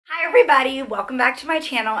everybody, welcome back to my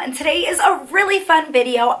channel, and today is a really fun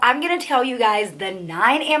video. I'm going to tell you guys the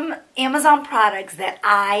 9 Amazon products that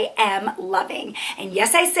I am loving. And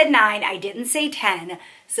yes, I said 9, I didn't say 10.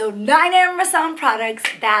 So 9 Amazon products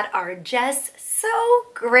that are just so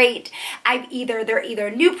great. They're either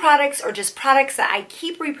new products or just products that I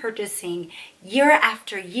keep repurchasing year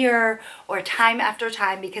after year or time after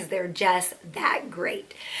time because they're just that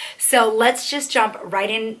great. So let's just jump right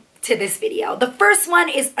into this video. The first one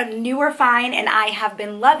is a newer find and I have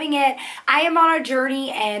been loving it. I am on a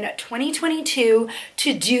journey in 2022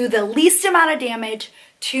 to do the least amount of damage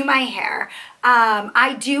to my hair.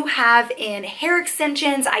 I do have in hair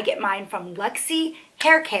extensions. I get mine from Lexi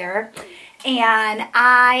Hair Care, and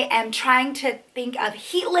I am trying to think of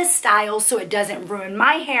heatless styles so it doesn't ruin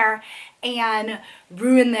my hair and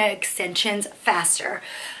ruin the extensions faster.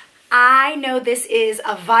 I know this is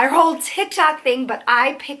a viral TikTok thing, but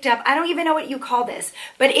I picked up, I don't even know what you call this,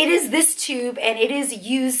 but it is this tube and it is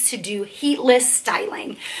used to do heatless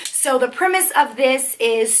styling. So the premise of this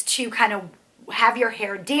is to kind of have your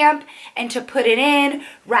hair damp and to put it in,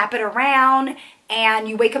 wrap it around, and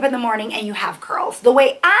you wake up in the morning and you have curls. The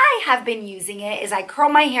way I have been using it is I curl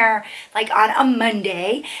my hair like on a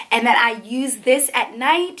Monday, and then I use this at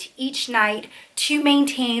night, each night, to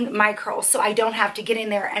maintain my curls so I don't have to get in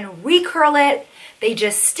there and re-curl it. They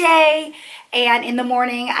just stay, and in the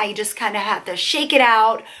morning I just kind of have to shake it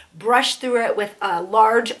out, brush through it with a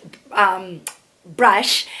large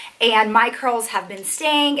brush, and my curls have been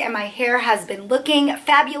staying and my hair has been looking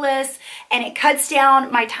fabulous, and it cuts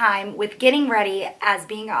down my time with getting ready as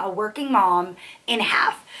being a working mom in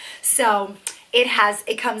half. So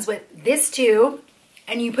it comes with this tube,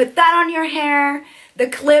 and you put that on your hair, the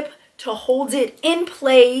clip to hold it in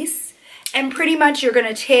place, and pretty much you're going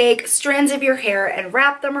to take strands of your hair and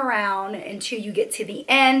wrap them around until you get to the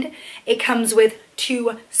end. It comes with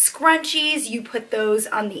 2 scrunchies. You put those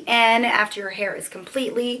on the end after your hair is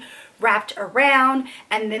completely wrapped around,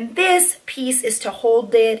 and then this piece is to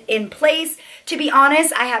hold it in place. To be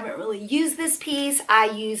honest, I haven't really used this piece. I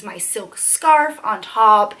use my silk scarf on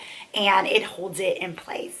top and it holds it in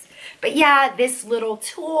place. But yeah, this little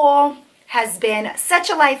tool has been such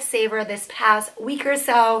a lifesaver this past week or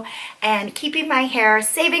so, and keeping my hair,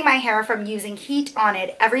 saving my hair from using heat on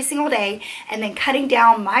it every single day, and then cutting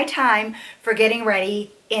down my time for getting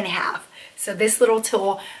ready in half. So this little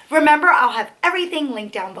tool, remember, I'll have everything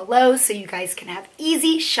linked down below so you guys can have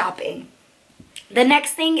easy shopping. The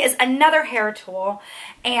next thing is another hair tool,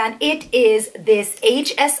 and it is this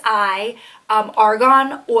HSI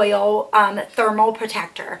argan oil thermal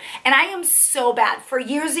protector. And I am so bad. For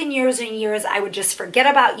years and years and years, I would just forget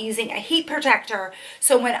about using a heat protector.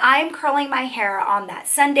 So when I'm curling my hair on that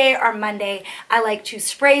Sunday or Monday, I like to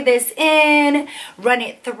spray this in, run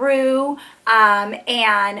it through,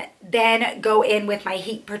 and then go in with my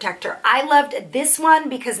heat protector. I loved this one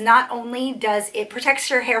because not only does it protect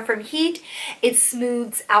your hair from heat, it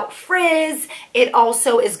smooths out frizz. It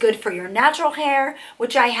also is good for your natural hair,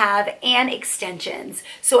 which I have, and extensions.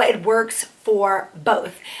 So it works for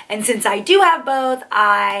both. And since I do have both,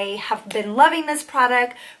 I have been loving this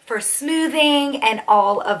product for smoothing and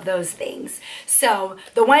all of those things. So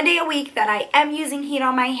the 1 day a week that I am using heat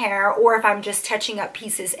on my hair, or if I'm just touching up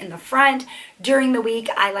pieces in the front during the week,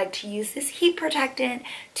 I like to use this heat protectant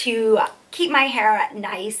to keep my hair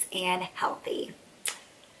nice and healthy.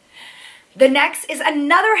 The next is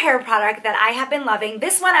another hair product that I have been loving.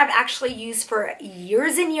 This one I've actually used for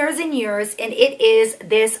years and years and years, and it is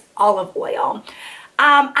this olive oil.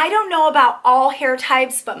 I don't know about all hair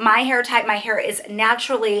types, but my hair type, my hair is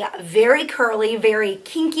naturally very curly, very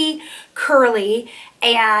kinky, curly,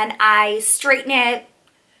 and I straighten it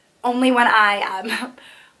only when I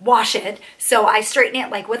wash it. So I straighten it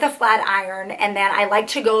like with a flat iron, and then I like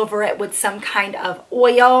to go over it with some kind of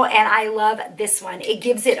oil, and I love this one. It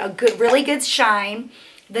gives it a really good shine.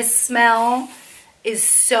 The smell is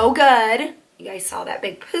so good. You guys saw that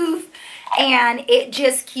big poof, and it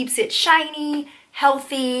just keeps it shiny,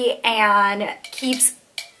 healthy, and keeps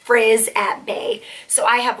frizz at bay. So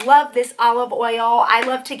I have loved this olive oil. I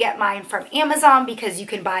love to get mine from Amazon because you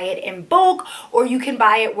can buy it in bulk, or you can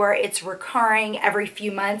buy it where it's recurring every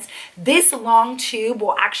few months. This long tube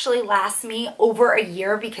will actually last me over a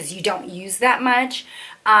year because you don't use that much.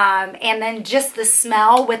 And then just the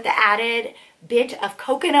smell with the added bit of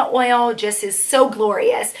coconut oil just is so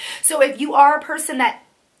glorious. So if you are a person that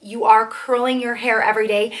you are curling your hair every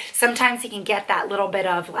day, sometimes you can get that little bit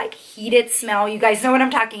of like heated smell. You guys know what I'm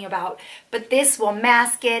talking about. But this will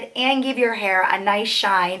mask it and give your hair a nice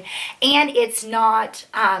shine. And it's not,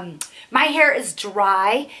 my hair is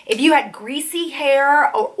dry. If you had greasy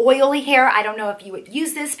hair or oily hair, I don't know if you would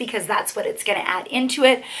use this because that's what it's gonna add into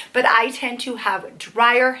it. But I tend to have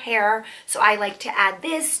drier hair, so I like to add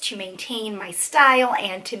this to maintain my style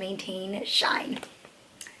and to maintain shine.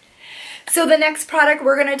 So the next product,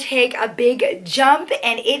 we're gonna take a big jump,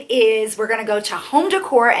 and we're gonna go to home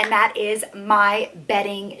decor, and that is my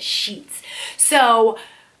bedding sheets. So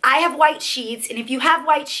I have white sheets, and if you have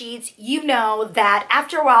white sheets, you know that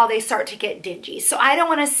after a while they start to get dingy. So I don't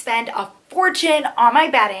wanna spend a fortune on my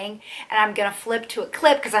bedding, and I'm gonna flip to a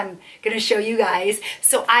clip because I'm gonna show you guys.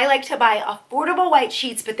 So I like to buy affordable white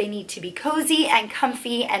sheets, but they need to be cozy and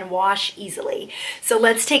comfy and wash easily. So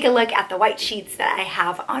let's take a look at the white sheets that I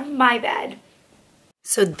have on my bed.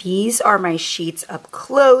 So these are my sheets up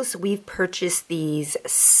close. We've purchased these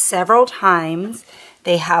several times.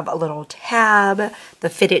 They have a little tab. The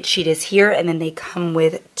fitted sheet is here, and then they come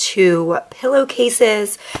with 2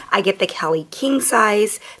 pillowcases. I get the Kelly king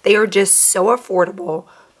size. They are just so affordable,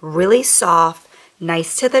 really soft,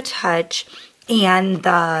 nice to the touch, and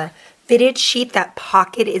the fitted sheet, that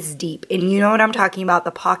pocket is deep. And you know what I'm talking about. The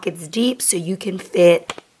pocket's deep, so you can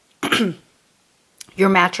fit your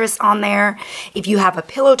mattress on there. If you have a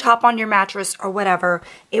pillow top on your mattress or whatever,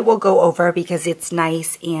 it will go over because it's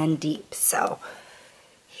nice and deep. So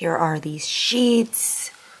here are these sheets.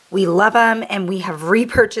 We love them, and we have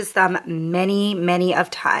repurchased them many of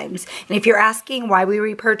times. And if you're asking why we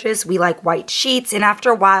repurchase, we like white sheets, and after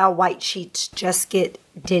a while, white sheets just get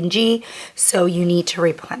dingy, so you need to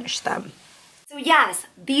replenish them. So yes,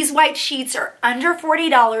 these white sheets are under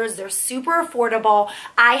 $40. They're super affordable.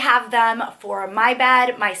 I have them for my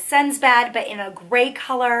bed, my son's bed, but in a gray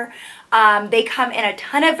color. They come in a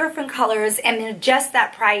ton of different colors, and in just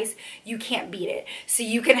that price, you can't beat it. So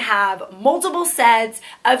you can have multiple sets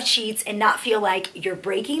of sheets and not feel like you're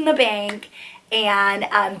breaking the bank,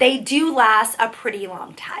 and they do last a pretty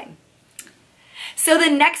long time. So the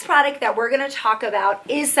next product that we're going to talk about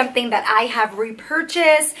is something that I have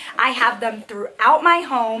repurchased. I have them throughout my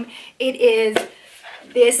home. It is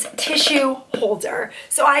this tissue holder.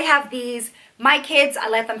 So I have these. My kids, I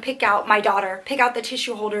let them pick out, my daughter, pick out the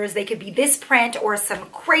tissue holders. They could be this print or some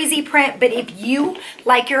crazy print, but if you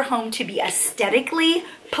like your home to be aesthetically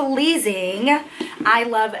pleasing, I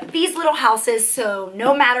love these little houses, so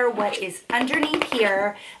no matter what is underneath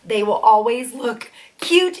here, they will always look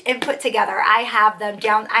cute and put together. I have them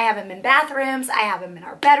in bathrooms, I have them in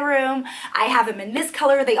our bedroom, I have them in this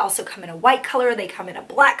color. They also come in a white color, they come in a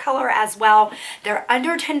black color as well. They're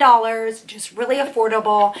under $10, just really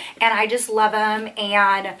affordable, and I just love them,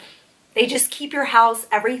 and they just keep your house,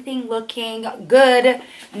 everything looking good,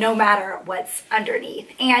 no matter what's underneath.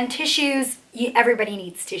 And tissues, everybody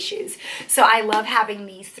needs tissues. So I love having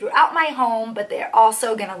these throughout my home, but they're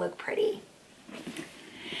also gonna look pretty.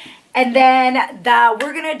 And then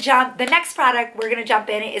the next product we're gonna jump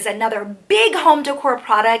in is another big home decor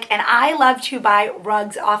product, and I love to buy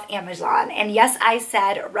rugs off Amazon. And yes, I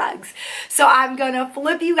said rugs. So I'm gonna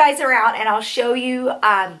flip you guys around and I'll show you.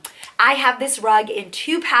 I have this rug in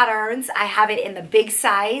 2 patterns. I have it in the big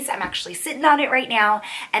size. I'm actually sitting on it right now.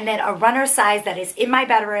 And then a runner size that is in my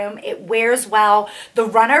bedroom. It wears well. The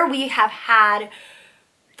runner we have had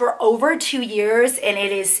for over 2 years, and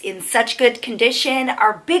it is in such good condition.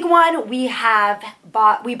 Our big one we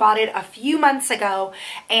bought it a few months ago,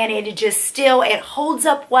 and it holds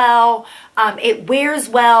up well. It wears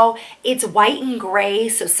well. It's white and gray,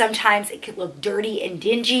 so sometimes it could look dirty and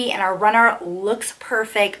dingy, and our runner looks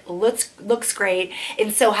perfect, looks great,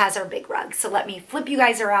 and so has our big rug. So let me flip you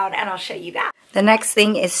guys around and I'll show you that. The next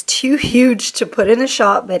thing is too huge to put in a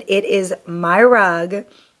shop, but it is my rug.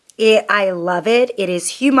 I love it. It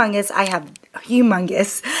is humongous. I have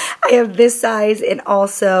this size and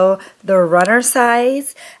also the runner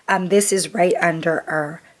size. This is right under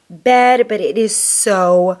our bed, but it is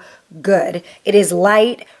so good. It is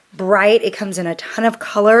light, bright. It comes in a ton of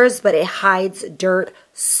colors, but it hides dirt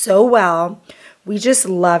so well. We just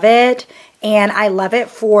love it, and I love it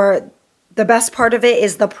for the best part of it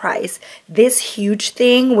is the price. This huge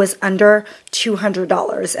thing was under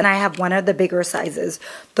 $200, and I have one of the bigger sizes.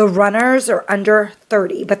 The runners are under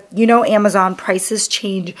 $30, but you know Amazon prices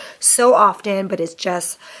change so often, but it's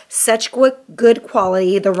just such good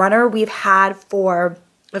quality. The runner we've had for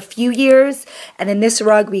a few years, and then this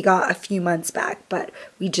rug we got a few months back, but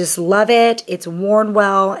we just love it. It's worn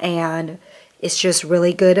well, and it's just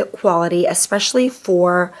really good quality, especially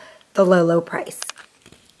for the low price.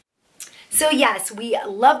 So yes, we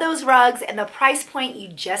love those rugs, and the price point you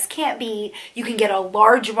just can't beat. You can get a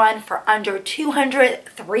large one for under $200,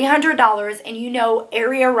 $300, and you know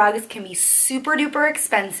area rugs can be super duper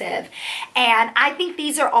expensive. And I think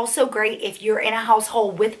these are also great if you're in a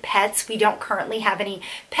household with pets. We don't currently have any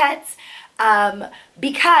pets,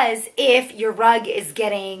 because if your rug is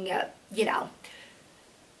getting, you know,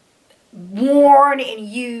 worn and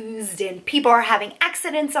used and people are having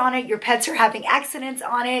accidents on it, your pets are having accidents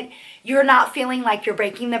on it, you're not feeling like you're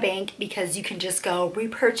breaking the bank because you can just go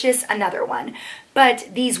repurchase another one. But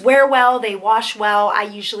these wear well, they wash well. I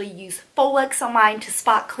usually use Folex on mine to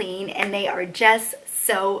spot clean, and they are just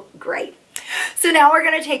so great. So now we're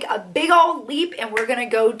going to take a big old leap and we're going to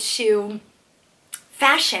go to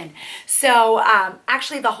fashion. So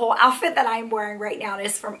actually the whole outfit that I'm wearing right now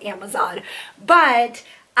is from Amazon, but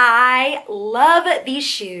I love these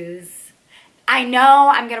shoes. I know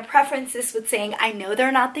I'm going to preference this with saying I know they're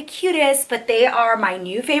not the cutest, but they are my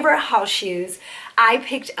new favorite house shoes. I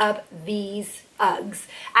picked up these Uggs.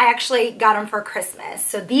 I actually got them for Christmas.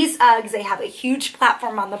 So these Uggs, they have a huge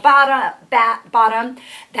platform on the bottom,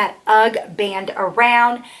 that Ugg band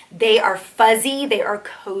around. They are fuzzy, they are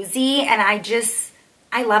cozy, and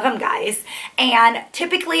I love them, guys. And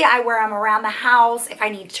typically I wear them around the house if I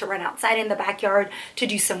need to run outside in the backyard to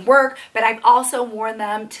do some work, but I've also worn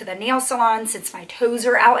them to the nail salon since my toes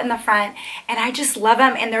are out in the front, and I just love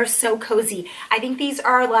them, and they're so cozy. I think these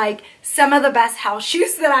are like some of the best house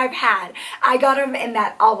shoes that I've had. I got them in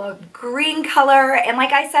that olive green color, and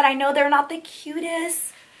like I said, I know they're not the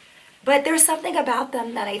cutest, but there's something about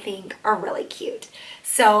them that I think are really cute.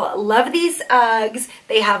 So love these Uggs.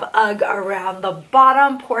 They have Ugg around the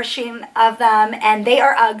bottom portion of them, and they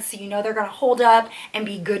are Uggs, so you know they're going to hold up and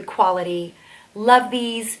be good quality. Love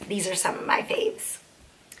these. These are some of my faves.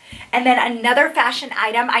 And then another fashion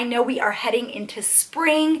item, I know we are heading into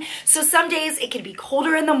spring, so some days it can be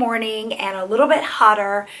colder in the morning and a little bit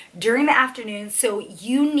hotter during the afternoon, so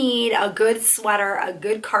you need a good sweater, a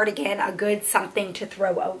good cardigan, a good something to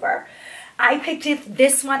throw over. I picked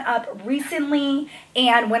this one up recently,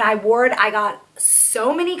 and when I wore it, I got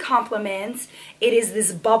so many compliments. It is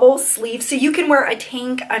this bubble sleeve, so you can wear a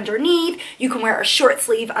tank underneath, you can wear a short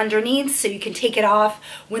sleeve underneath, so you can take it off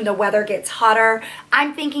when the weather gets hotter.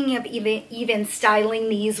 I'm thinking of even styling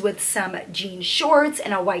these with some jean shorts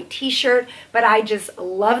and a white t-shirt, but I just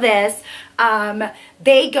love this.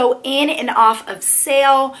 They go in and off of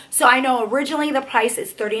sale, so I know originally the price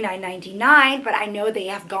is $39.99, but I know they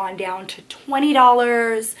have gone down to $20,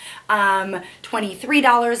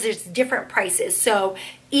 $23. There's different prices, so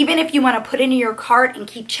even if you want to put it in your cart and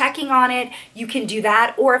keep checking on it, you can do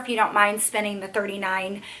that. Or if you don't mind spending the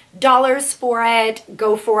 $39 for it,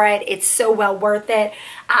 go for it. It's so well worth it.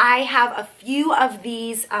 I have a few of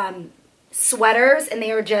these sweaters, and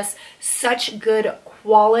they are just such good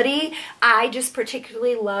quality. I just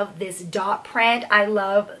particularly love this dot print. I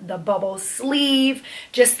love the bubble sleeve,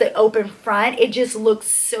 just the open front. It just looks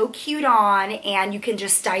so cute on, and you can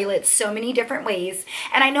just style it so many different ways.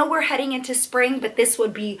 And I know we're heading into spring, but this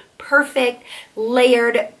would be perfect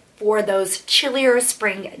layered for those chillier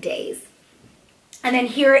spring days. And then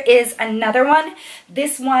here is another one.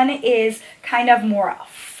 This one is kind of more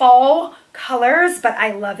fall colors, but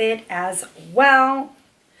I love it as well.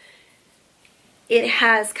 It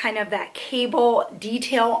has kind of that cable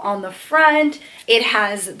detail on the front. It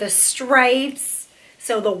has the stripes,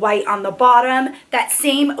 so the white on the bottom, that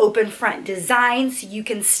same open front design, so you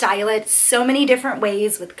can style it so many different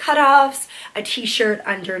ways with cutoffs, a t-shirt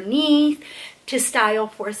underneath, to style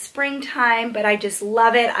for springtime, but I just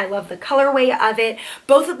love it. I love the colorway of it.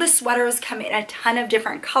 Both of the sweaters come in a ton of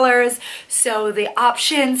different colors, so the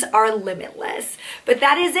options are limitless. But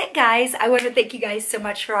that is it, guys. I want to thank you guys so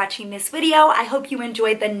much for watching this video. I hope you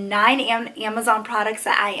enjoyed the 9 Amazon products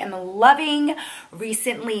that I am loving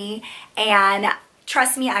recently, and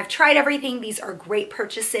trust me, I've tried everything. These are great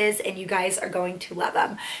purchases, and you guys are going to love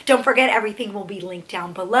them. Don't forget, everything will be linked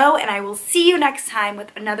down below, and I will see you next time with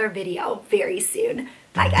another video very soon.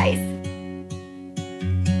 Bye, guys.